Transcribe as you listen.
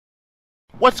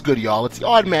What's good, y'all? It's the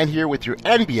Odd Man here with your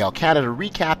NBL Canada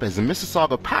recap as the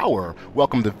Mississauga Power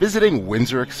welcome the visiting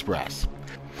Windsor Express.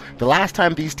 The last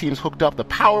time these teams hooked up, the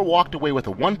Power walked away with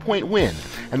a 1-point win,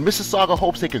 and Mississauga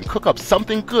hopes they can cook up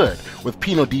something good with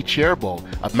Pino Di Cierbo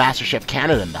of MasterChef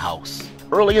Canada in the house.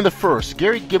 Early in the first,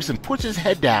 Gary Gibson puts his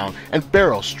head down and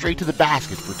barrels straight to the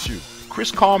basket for two.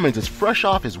 Chris Commons is fresh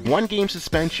off his one-game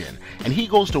suspension, and he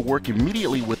goes to work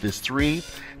immediately with his three,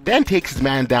 then takes his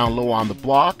man down low on the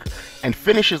block, and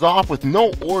finishes off with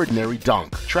no ordinary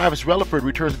dunk. Travis Relaford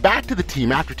returns back to the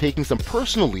team after taking some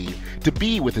personal leave to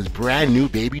be with his brand new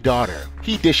baby daughter.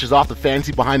 He dishes off the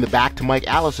fancy behind the back to Mike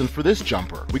Allison for this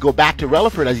jumper. We go back to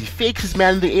Relaford as he fakes his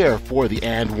man in the air for the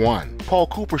and one. Paul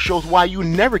Cooper shows why you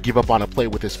never give up on a play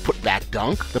with his putback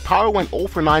dunk. The Power went 0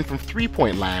 for 9 from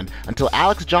three-point land until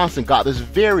Alex Johnson got this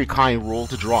very kind roll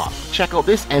to drop. Check out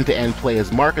this end-to-end play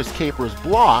as Marcus Caper's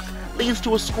block leads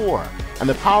to a score, and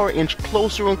the Power inch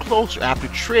closer and closer after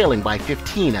trailing by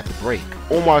 15 at the break.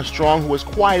 Omar Strong, who was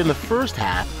quiet in the first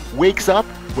half, wakes up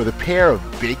with a pair of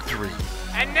big threes.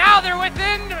 And now they're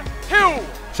within 2!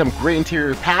 Some great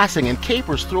interior passing, and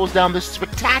Capers throws down this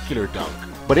spectacular dunk.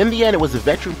 But in the end, it was the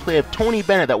veteran play of Tony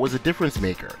Bennett that was a difference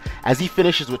maker, as he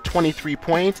finishes with 23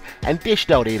 points and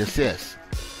dished out 8 assists.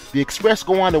 The Express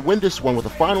go on to win this one with a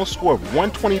final score of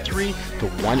 123 to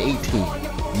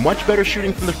 118. Much better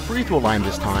shooting from the free throw line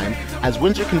this time, as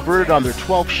Windsor converted on their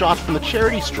 12 shots from the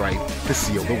charity stripe to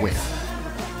seal the win.